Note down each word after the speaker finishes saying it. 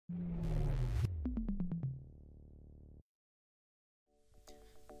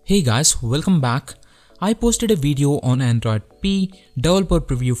Hey guys, welcome back. I posted a video on Android P developer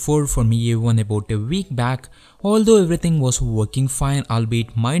preview 4 for Mi A1 about a week back. Although everything was working fine,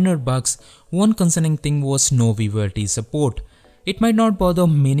 albeit minor bugs, one concerning thing was no VoLTE support. It might not bother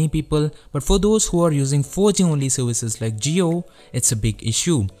many people, but for those who are using 4G only services like Jio, it's a big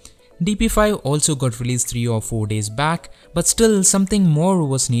issue. DP5 also got released 3 or 4 days back, but still something more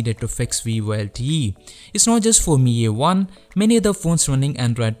was needed to fix VoLTE. It's not just for Mi A1, many other phones running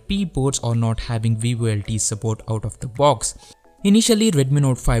Android P ports are not having VoLTE support out of the box. Initially, Redmi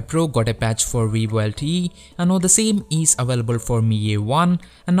Note 5 Pro got a patch for VoLTE, and now the same is available for Mi A1,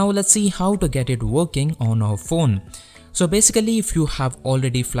 and now let's see how to get it working on our phone. So basically, if you have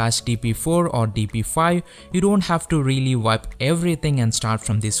already flashed DP4 or DP5, you don't have to really wipe everything and start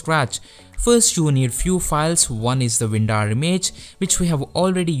from the scratch. First, you need few files. One is the WinRAR image, which we have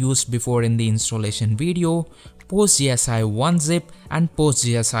already used before in the installation video, PostGSI1 zip and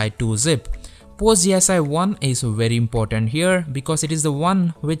PostGSI2 zip. PostGSI1 is very important here because it is the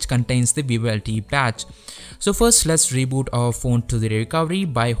one which contains the VoLTE patch. So first, let's reboot our phone to the recovery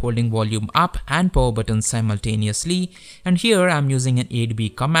by holding volume up and power button simultaneously, and here I am using an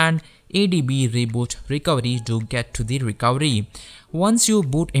ADB command, ADB reboot recovery, to get to the recovery. Once you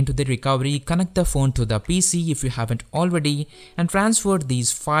boot into the recovery, connect the phone to the PC if you haven't already and transfer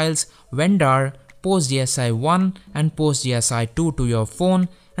these files WinRAR, PostGSI1 and PostGSI2 to your phone,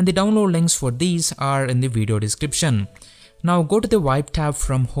 and the download links for these are in the video description. Now go to the Wipe tab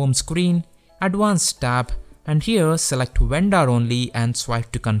from home screen, Advanced tab, and here select WinRAR only and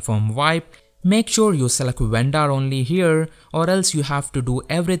swipe to confirm wipe. Make sure you select WinRAR only here, or else you have to do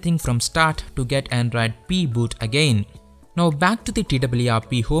everything from start to get Android P boot again. Now back to the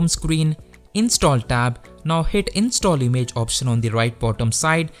TWRP home screen, Install tab. Now hit Install Image option on the right bottom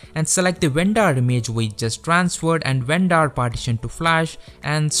side and select the WinRAR image we just transferred and WinRAR partition to flash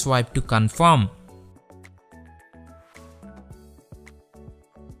and swipe to confirm.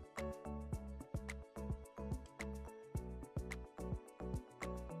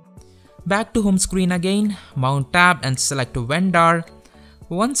 Back to home screen again, Mount tab and select WinRAR.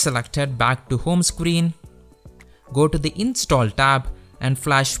 Once selected, back to home screen, go to the Install tab and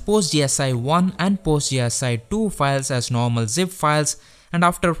flash PostGSI1 and PostGSI2 files as normal zip files, and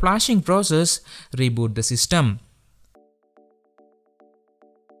after flashing process, reboot the system.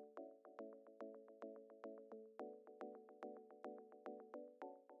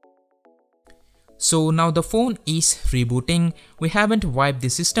 So now the phone is rebooting. We haven't wiped the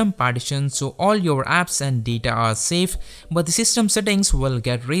system partition, so all your apps and data are safe, but the system settings will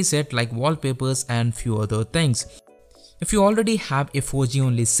get reset like wallpapers and few other things. If you already have a 4G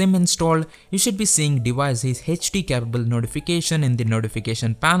only SIM installed, you should be seeing devices HD capable notification in the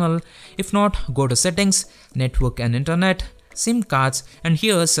notification panel. If not, go to settings, network and internet, SIM cards, and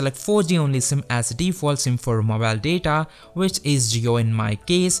here select 4G only SIM as default SIM for mobile data, which is Jio in my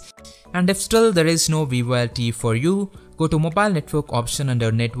case. And if still there is no VoLTE for you, go to mobile network option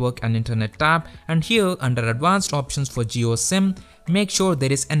under network and internet tab, and here under advanced options for Jio SIM, make sure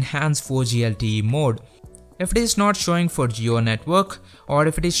there is enhanced 4G LTE mode. If it is not showing for Jio network, or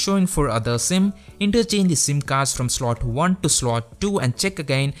if it is showing for other SIM, interchange the SIM cards from slot 1 to slot 2 and check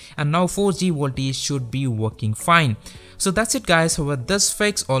again, and now 4G VoLTE should be working fine. So that's it guys. With this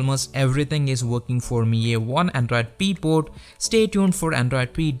fix, almost everything is working for Mi A1 Android P port. Stay tuned for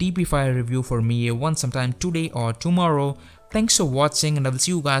Android P DP5 review for Mi A1 sometime today or tomorrow. Thanks for watching, and I will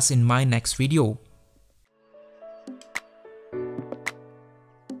see you guys in my next video.